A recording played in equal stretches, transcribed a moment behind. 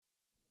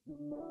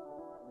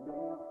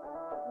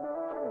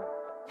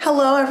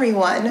Hello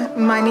everyone,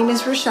 my name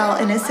is Rochelle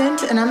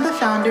Innocent and I'm the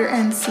founder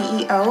and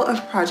CEO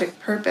of Project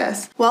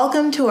Purpose.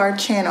 Welcome to our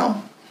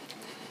channel.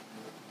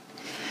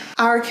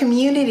 Our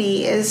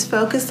community is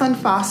focused on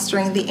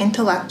fostering the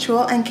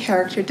intellectual and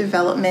character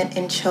development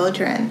in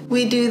children.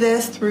 We do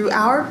this through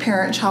our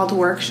parent-child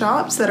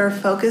workshops that are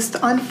focused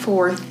on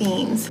 4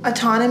 themes: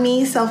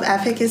 autonomy,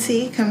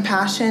 self-efficacy,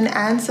 compassion,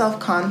 and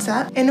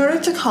self-concept, in order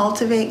to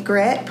cultivate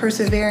grit,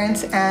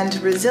 perseverance, and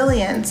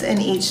resilience in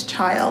each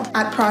child.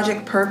 At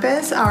Project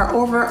Purpose, our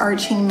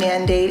overarching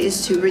mandate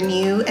is to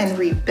renew and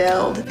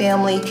rebuild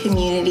family,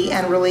 community,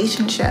 and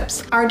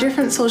relationships. Our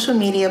different social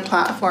media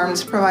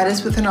platforms provide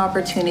us with an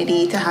opportunity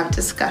to have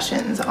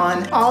discussions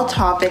on all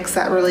topics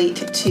that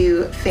relate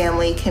to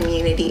family,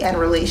 community, and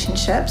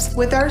relationships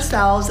with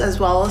ourselves as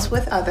well as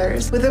with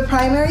others, with a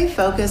primary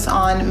focus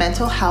on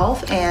mental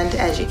health and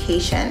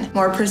education.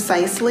 More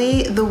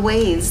precisely, the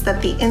ways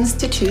that the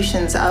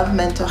institutions of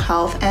mental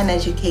health and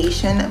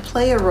education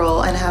play a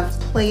role and have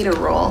played a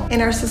role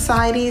in our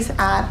societies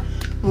at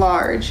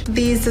large.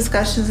 These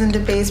discussions and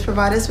debates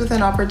provide us with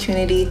an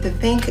opportunity to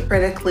think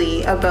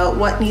critically about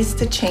what needs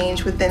to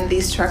change within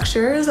these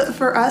structures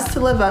for us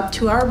to live up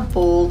to our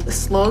bold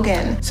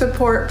slogan: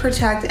 support,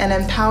 protect, and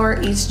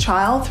empower each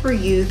child through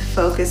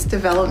youth-focused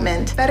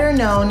development, better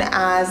known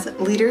as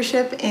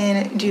leadership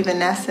in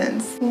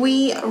juvenescence.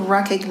 We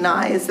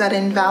recognize that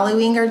in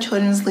valuing our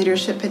children's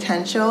leadership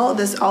potential,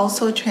 this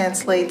also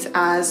translates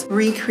as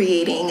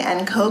recreating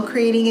and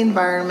co-creating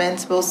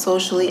environments both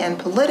socially and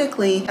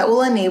politically that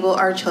will enable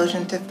our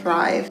children to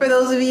thrive. For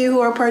those of you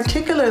who are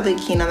particularly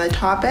keen on the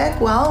topic,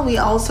 well, we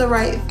also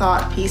write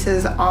thought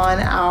pieces on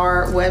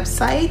our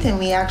website, and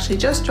we actually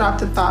just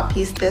dropped a thought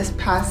piece this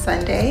past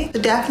Sunday. So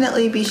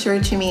definitely be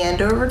sure to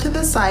meander over to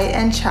the site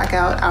and check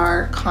out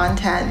our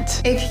content.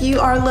 If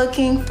you are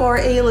looking for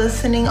a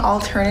listening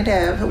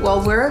alternative,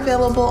 well, we're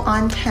available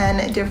on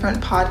 10 different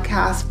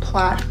podcast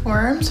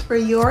platforms for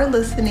your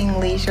listening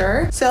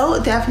leisure.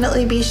 So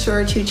definitely be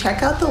sure to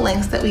check out the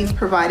links that we've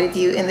provided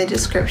you in the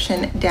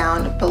description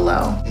down below.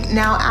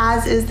 Now,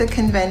 as is the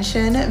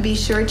convention, be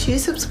sure to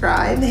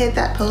subscribe, hit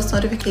that post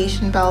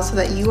notification bell so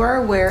that you are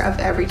aware of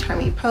every time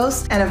we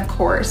post. And of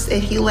course,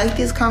 if you like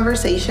these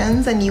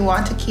conversations and you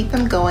want to keep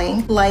them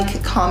going,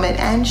 like, comment,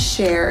 and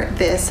share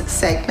this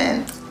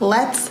segment.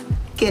 Let's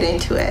get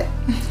into it.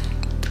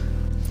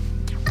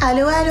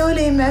 Allô, allô,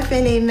 les meufs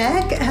et les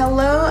mecs.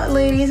 Hello,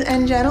 ladies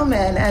and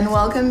gentlemen, and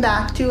welcome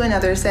back to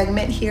another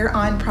segment here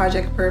on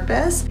Project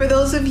Purpose. For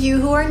those of you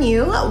who are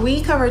new,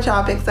 we cover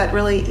topics that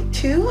relate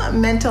to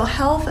mental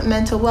health,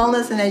 mental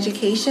wellness, and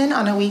education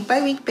on a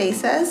week-by-week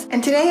basis.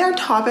 And today our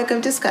topic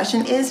of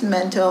discussion is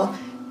mental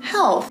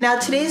health. Now,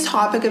 today's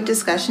topic of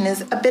discussion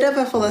is a bit of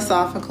a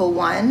philosophical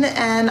one,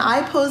 and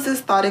I pose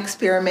this thought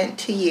experiment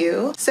to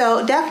you.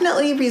 So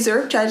definitely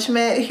reserve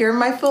judgment, hear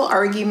my full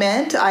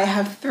argument. I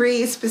have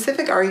 3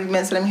 specific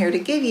arguments that I'm here to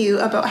give you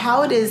about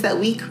how it is that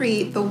we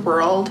create the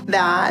world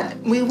that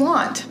we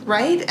want,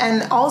 right?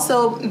 And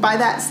also, by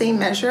that same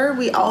measure,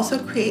 we also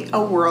create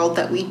a world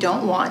that we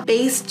don't want,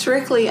 based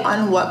strictly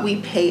on what we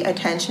pay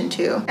attention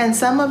to. And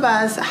some of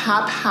us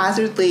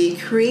haphazardly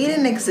create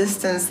an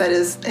existence that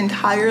is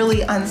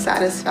entirely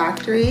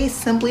unsatisfactory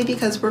simply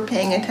because we're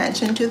paying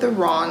attention to the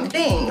wrong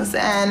things.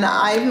 And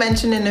I've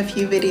mentioned in a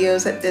few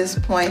videos at this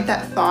point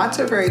that thoughts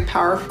are very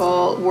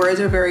powerful, words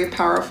are very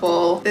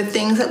powerful. The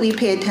things that we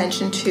pay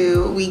attention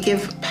to, we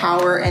give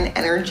power and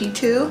energy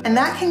to, and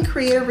that can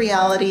create a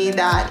reality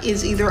that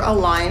is either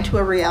aligned to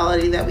a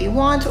reality that we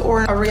want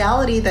or a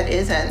reality that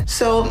isn't.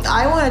 So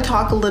I want to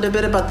talk a little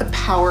bit about the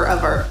power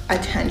of our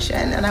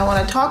attention, and I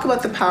want to talk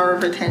about the power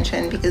of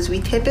attention because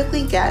we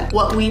typically get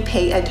what we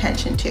pay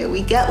attention to.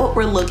 We get what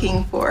we're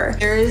looking for.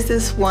 There is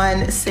this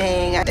one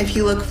saying, if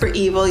you look for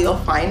evil, you'll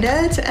find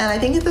it. And I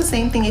think it's the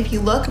same thing. If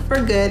you look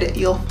for good,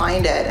 you'll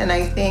find it. And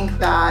I think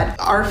that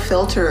our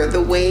filter,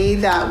 the way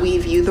that we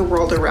view the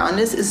world around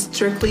us, is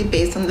strictly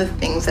based on the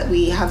things that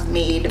we have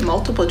made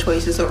multiple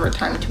choices over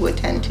time to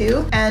attend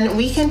to. And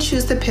we can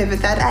choose to pivot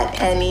that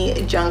at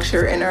any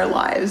juncture in our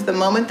lives. The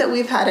moment that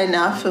we've had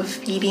enough of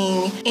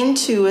feeding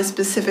into a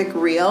specific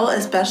reel,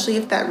 especially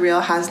if that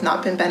reel has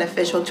not been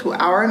beneficial to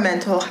our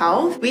mental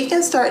health, we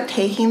can start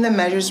taking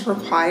the measures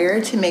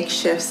required to make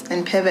shifts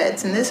and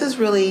pivots. And this is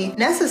really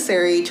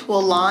necessary to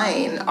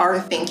align our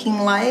thinking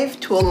life,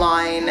 to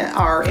align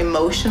our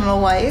emotional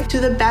life to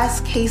the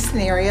best case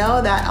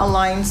scenario that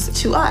aligns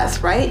to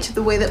us, right? To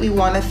the way that we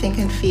want to think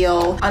and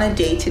feel on a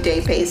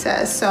day-to-day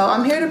basis. So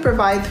I'm here to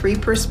provide 3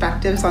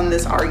 perspectives on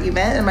this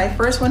argument. And my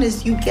first one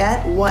is you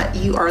get what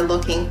you are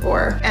looking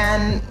for.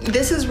 And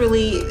this is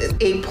really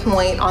a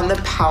point on the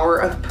power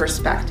of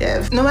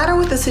perspective. No matter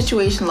what the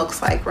situation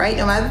looks like, right?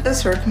 No matter the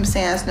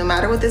circumstance, no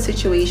matter what the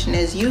situation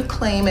is you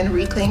claim and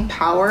reclaim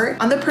power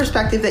on the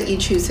perspective that you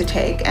choose to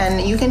take.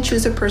 And you can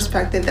choose a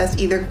perspective that's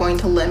either going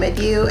to limit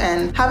you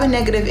and have a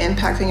negative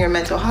impact on your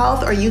mental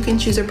health, or you can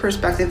choose a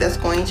perspective that's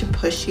going to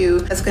push you,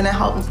 that's going to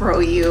help grow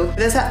you,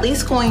 that's at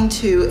least going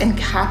to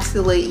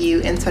encapsulate you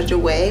in such a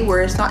way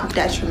where it's not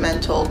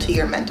detrimental to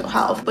your mental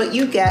health, but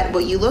you get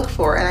what you look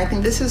for. And I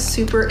think this is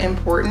super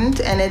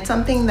important, and it's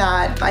something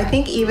that I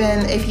think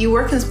even if you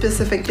work in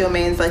specific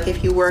domains, like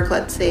if you work,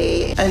 let's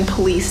say, in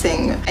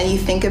policing, and you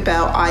think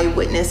about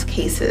eyewitness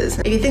cases,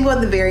 if you think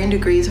about the varying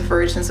degrees of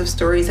versions of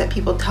stories that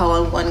people tell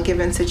on one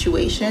given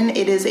situation,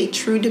 it is a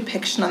true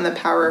depiction on the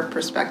power of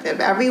perspective.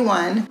 Every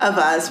one of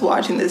us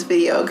watching this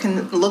video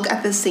can look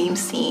at the same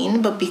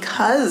scene, but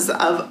because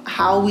of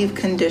how we've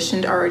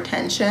conditioned our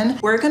attention,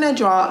 we're going to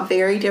draw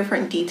very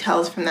different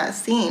details from that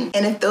scene.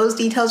 And if those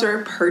details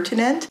are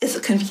pertinent, it's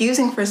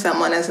confusing for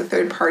someone as a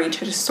third party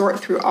to sort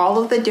through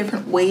all of the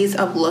different ways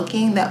of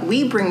looking that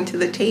we bring to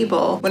the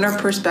table when our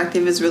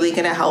perspective is really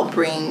going to help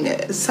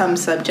bring some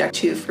subject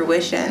to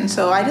fruition.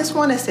 So I just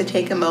want us to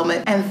take a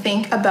moment and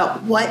think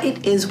about what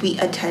it is we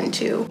attend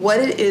to, what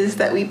it is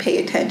that we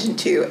pay attention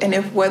to, and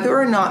if whether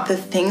or not the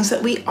things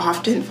that we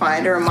often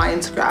find our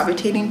minds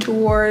gravitating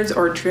towards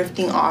or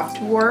drifting off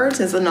towards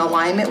is in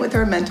alignment with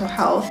our mental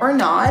health or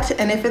not.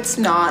 And if it's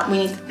not, we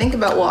need to think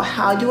about, well,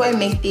 how do I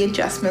make the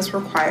adjustments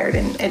required?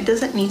 And it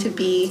doesn't need to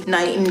be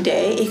night and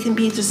day. It can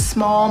be just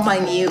small,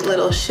 minute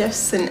little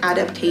shifts and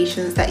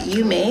adaptations that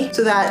you make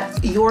so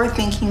that your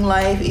thinking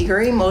life,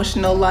 your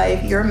emotional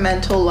life, your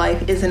mental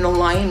life is in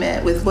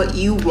alignment with what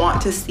you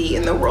want to see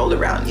in the world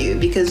around you,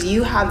 because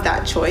you have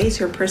that choice.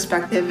 Your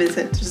perspective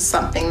isn't just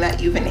something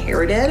that you've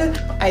inherited.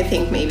 I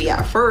think maybe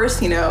at first,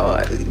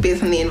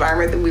 based on the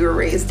environment that we were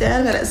raised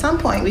in, but at some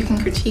point we can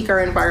critique our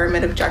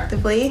environment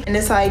objectively and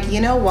decide,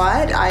 you know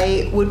what,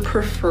 I would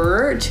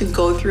prefer to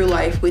go through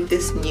life with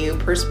this new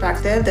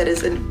perspective that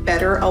is in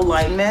better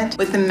alignment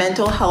with the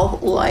mental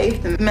health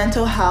life, the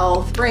mental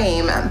health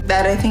frame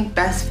that I think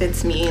best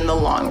fits me in the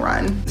long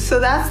run. So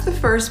that's the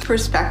first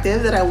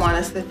perspective that I want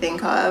us to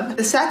think of.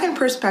 The second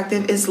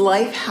perspective is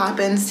life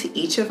happens to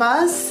each of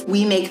us.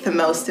 We make the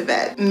most of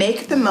it.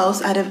 Make the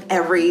most out of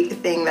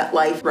everything that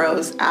life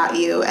throws at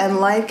you. And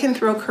life can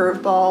throw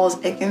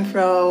curveballs. It can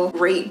throw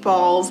great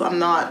balls. I'm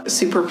not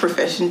super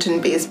proficient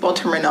in baseball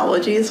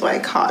terminology, so I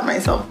caught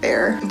myself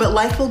there. But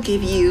life will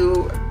give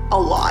you a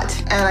lot.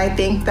 And I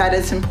think that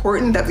it's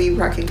important that we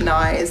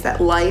recognize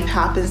that life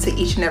happens to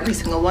each and every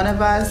single one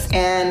of us.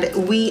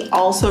 And we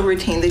also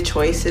retain the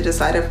choice to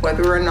decide if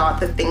whether or not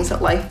the things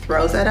that life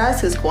throws at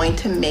us is going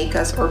to make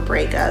us or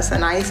break us.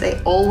 And I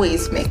say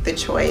always make the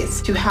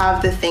choice to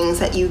have the things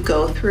that you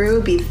go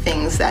through be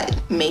things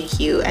that make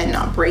you and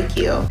not break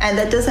you. And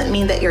that doesn't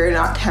mean that you're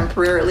not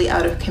temporarily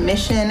out of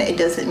commission. It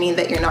doesn't mean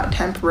that you're not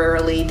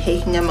temporarily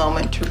taking a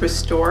moment to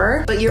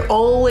restore, but you're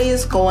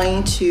always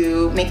going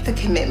to make the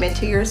commitment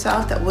to yourself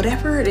that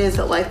whatever it is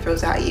that life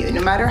throws at you,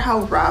 no matter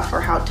how rough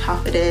or how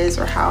tough it is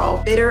or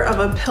how bitter of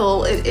a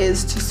pill it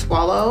is to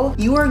swallow,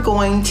 you are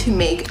going to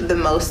make the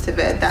most of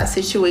it. That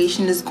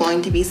situation is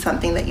going to be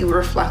something that you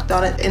reflect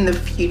on it in the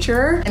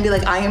future and be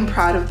like, I am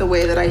proud of the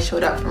way that I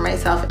showed up for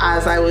myself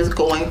as I was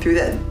going through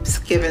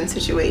that given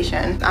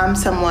situation.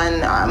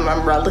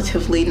 I'm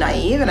relatively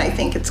naive, and I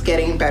think it's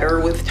getting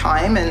better with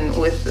time and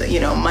with,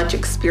 much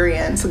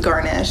experience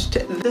garnished.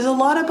 There's a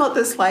lot about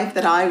this life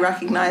that I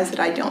recognize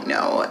that I don't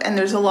know. And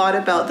there's a lot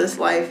about this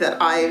life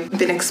that I've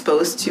been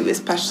exposed to,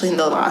 especially in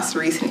the last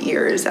recent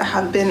years, that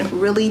have been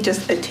really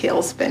just a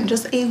tailspin,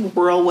 just a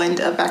whirlwind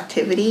of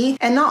activity.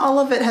 And not all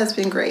of it has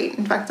been great.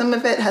 In fact, some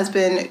of it has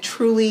been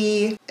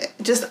truly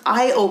just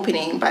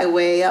eye-opening by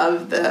way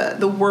of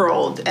the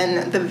world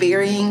and the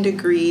varying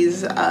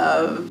degrees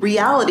of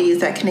realities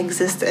that can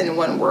exist in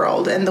one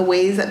world and the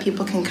ways that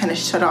people can kind of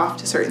shut off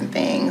to certain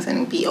things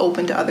and be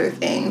open to other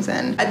things.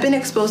 And I've been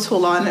exposed to a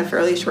lot in a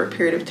fairly short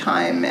period of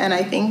time. And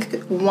I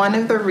think one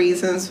of the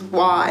reasons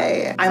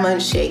why I'm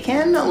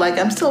unshaken, like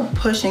I'm still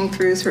pushing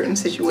through certain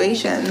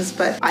situations,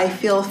 but I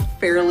feel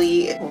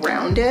fairly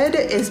rounded,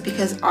 is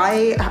because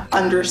I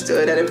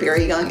understood at a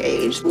very young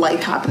age,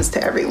 life happens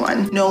to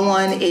everyone. No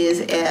one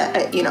is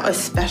a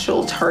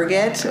special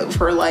target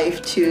for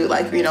life to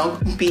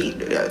be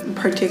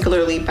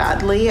particularly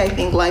badly. I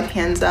think life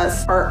hands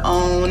us our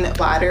own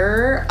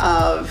platter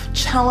of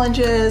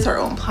challenges, our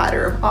own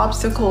platter of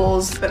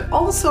obstacles, but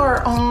also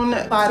our own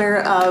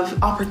platter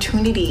of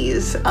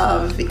opportunities,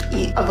 of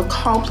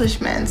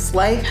accomplishments.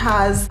 Life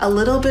has a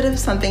little bit of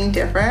something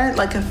different,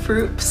 like a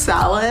fruit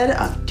salad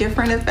of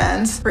different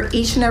events for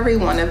each and every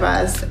one of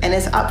us, and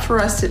it's up for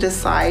us to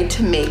decide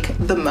to make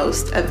the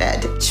most of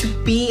it,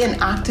 to be an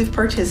active active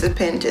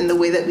participant in the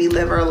way that we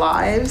live our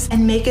lives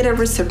and make it a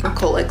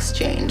reciprocal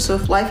exchange. So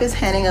if life is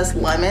handing us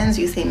lemons,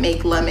 you say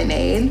make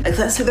lemonade. Like,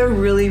 let's say they're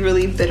really,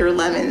 really bitter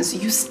lemons,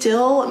 you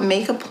still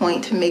make a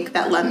point to make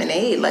that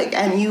lemonade,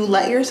 and you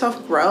let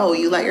yourself grow,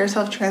 you let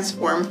yourself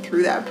transform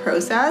through that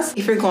process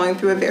if you're going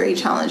through a very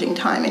challenging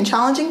time. And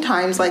challenging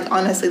times,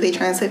 honestly, they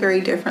translate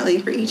very differently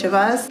for each of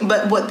us,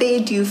 but what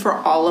they do for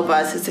all of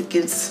us is it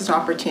gives us an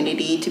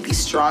opportunity to be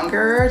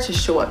stronger, to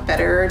show up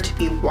better, to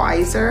be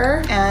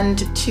wiser,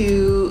 and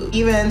to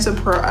even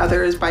support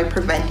others by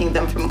preventing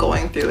them from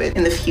going through it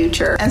in the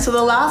future. And so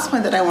the last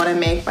point that I want to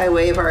make by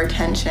way of our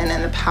attention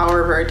and the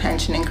power of our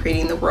attention in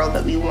creating the world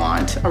that we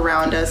want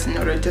around us in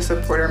order to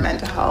support our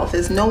mental health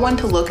is know when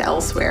to look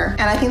elsewhere.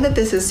 And I think that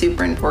this is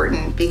super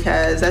important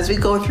because as we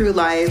go through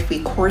life,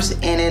 we course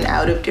in and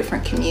out of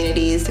different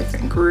communities,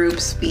 different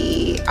groups,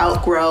 we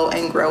outgrow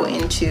and grow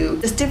into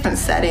just different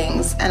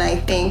settings. And I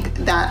think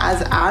that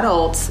as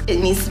adults, it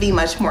needs to be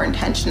much more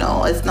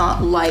intentional. It's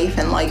not life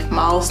and life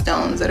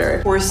milestones that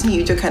are forcing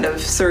you to kind of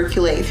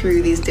circulate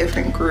through these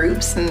different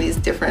groups and these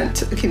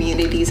different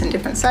communities and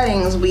different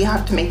settings. We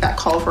have to make that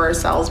call for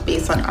ourselves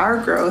based on our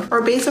growth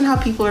or based on how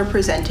people are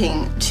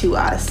presenting to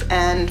us.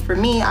 And for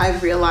me,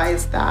 I've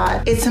realized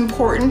that it's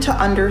important to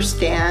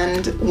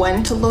understand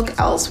when to look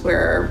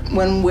elsewhere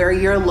when where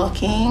you're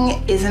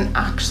looking isn't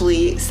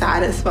actually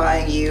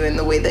satisfying you in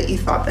the way that you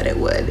thought that it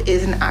would,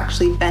 isn't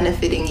actually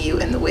benefiting you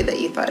in the way that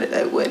you thought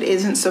it would,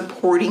 isn't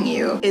supporting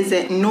you,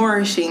 isn't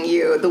nourishing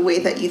you the way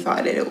that you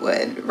thought it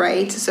would,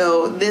 right?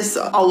 So this,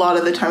 a lot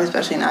of the time,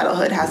 especially in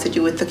adulthood, has to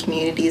do with the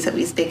communities that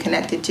we stay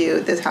connected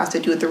to. This has to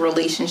do with the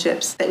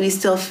relationships that we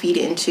still feed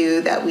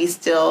into, that we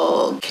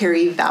still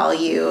carry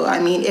value. I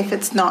mean, if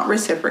it's not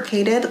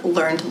reciprocated,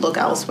 learn to look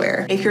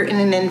elsewhere. If you're in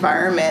an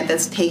environment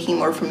that's taking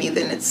more from you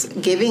than it's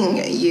giving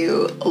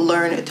you,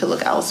 learn to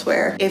look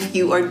elsewhere. If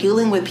you are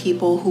dealing with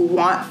people who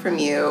want from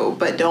you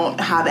but don't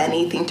have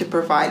anything to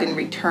provide in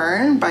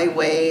return by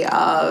way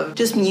of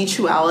just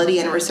mutuality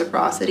and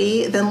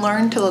reciprocity, then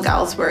learn to look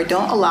elsewhere.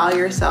 Don't allow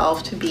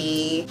yourself to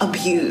be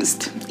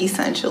abused,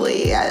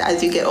 essentially,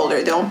 as you get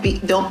older. Don't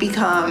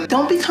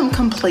become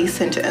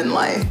complacent in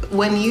life.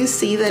 When you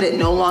see that it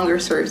no longer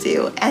serves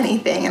you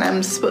anything, and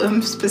I'm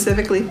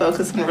specifically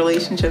focused on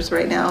relationships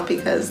right now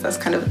because that's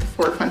kind of at the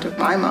forefront of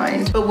my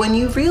mind. But when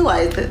you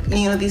realize that,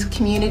 these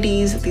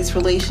communities, these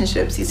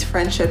relationships, these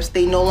friendships,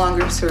 they no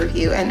longer serve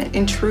you. And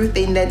in truth,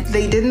 they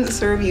didn't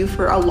serve you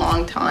for a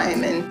long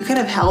time. And you kind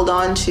of held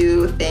on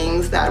to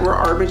things that were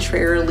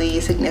arbitrarily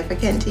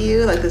significant to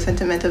you, like the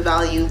sentimental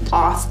value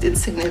lost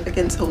its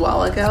significance a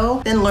while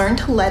ago. Then learn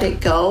to let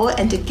it go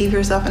and to give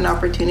yourself an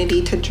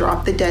opportunity to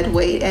drop the dead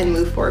weight and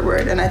move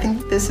forward. And I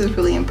think this is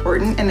really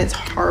important, and it's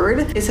hard.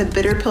 It's a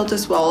bitter pill to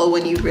swallow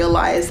when you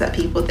realize that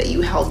people that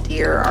you held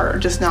dear are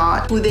just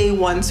not who they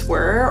once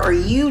were, or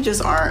you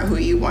just aren't who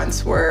you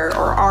once were,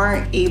 or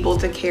aren't able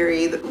to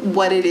carry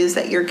what it is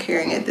that you're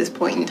carrying at this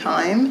point in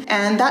time.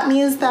 And that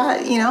means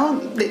that,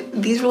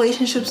 these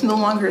relationships no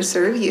longer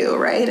serve you,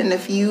 right? And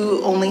if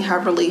you only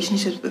have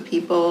relationships with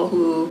people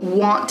who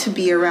want to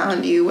be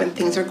around you when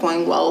things are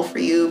going well for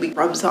you, it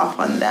rubs off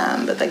on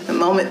them. But the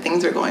moment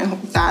things are going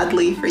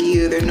badly for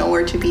you, they're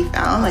nowhere to be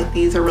found.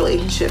 These are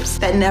relationships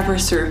that never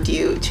served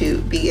you to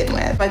begin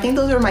with. I think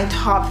those are my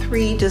top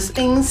 3 just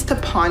things to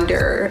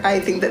ponder. I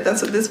think that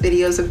that's what this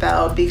video is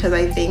about, because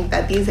I think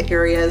that these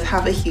areas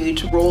have a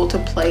huge role to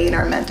play in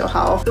our mental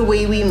health. The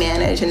way we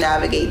manage and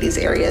navigate these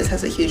areas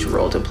has a huge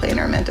role to play in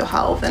our mental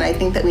health. And I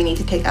think that we need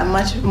to take a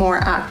much more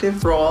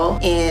active role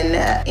in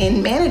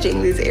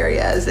managing these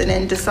areas and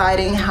in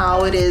deciding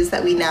how it is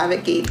that we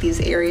navigate these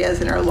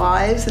areas in our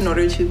lives in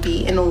order to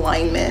be in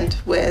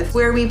alignment with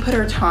where we put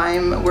our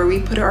time, where we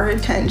put our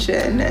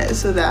attention,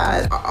 so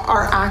that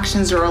our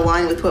actions are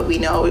aligned with what we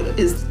know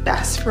is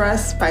best for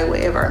us by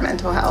way of our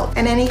mental health.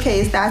 In any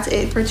case, that's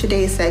it for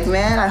today's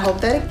segment. I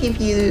hope that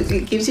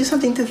it gives you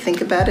something to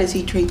think about as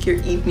you drink your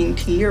evening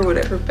tea or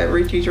whatever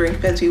beverage you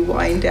drink as we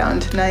wind down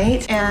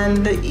tonight.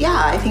 And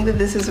yeah, I think that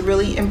this is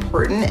really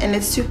important, and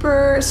it's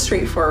super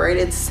straightforward.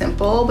 It's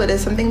simple, but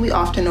it's something we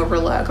often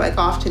overlook.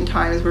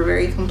 Oftentimes we're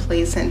very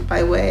complacent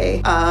by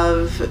way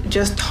of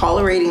just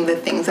tolerating the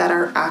things that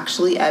are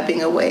actually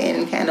ebbing away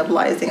and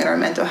cannibalizing in our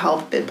mental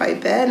health bit by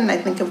bit. And I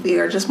think if we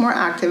are just more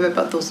active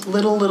about those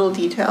little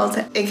details,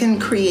 it can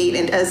create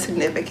a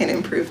significant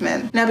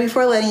improvement. Now,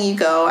 before letting you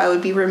go, I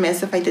would be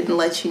remiss if I didn't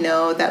let you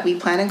know that we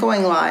plan on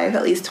going live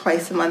at least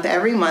twice a month,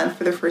 every month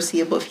for the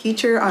foreseeable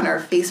future on our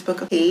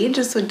Facebook page.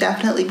 So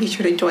definitely be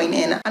sure to join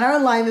in on our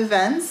live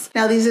events.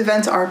 Now, these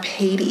events are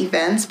paid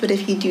events, but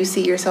if you do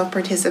see yourself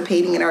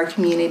participating in our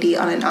community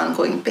on an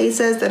ongoing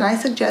basis, then I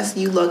suggest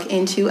you look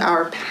into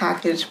our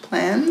package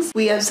plans.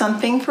 We have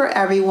something for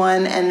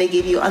everyone, and they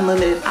give you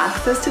unlimited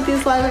access to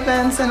these live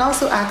events and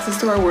also access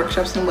to our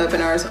workshops and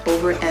webinars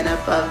over and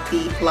above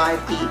the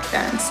live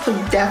events. So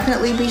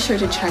definitely be sure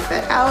to check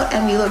that out,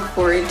 and we look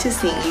forward to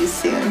seeing you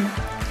soon.